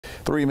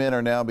Three men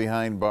are now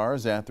behind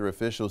bars after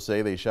officials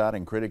say they shot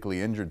and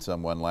critically injured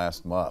someone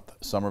last month.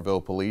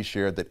 Summerville police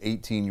shared that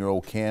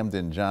 18-year-old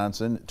Camden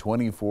Johnson,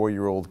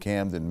 24-year-old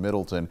Camden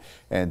Middleton,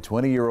 and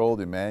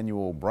 20-year-old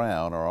Emmanuel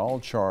Brown are all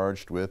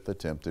charged with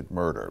attempted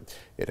murder.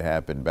 It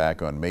happened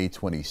back on May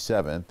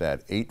 27th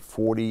at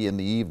 8:40 in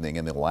the evening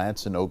in the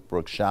Ladson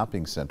Oakbrook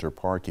Shopping Center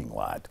parking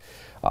lot.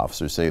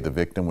 Officers say the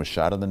victim was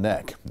shot in the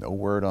neck. No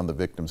word on the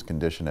victim's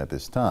condition at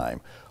this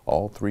time.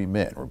 All three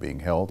men were being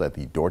held at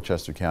the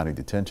Dorchester County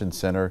Detention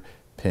Center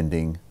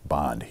pending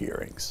bond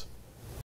hearings.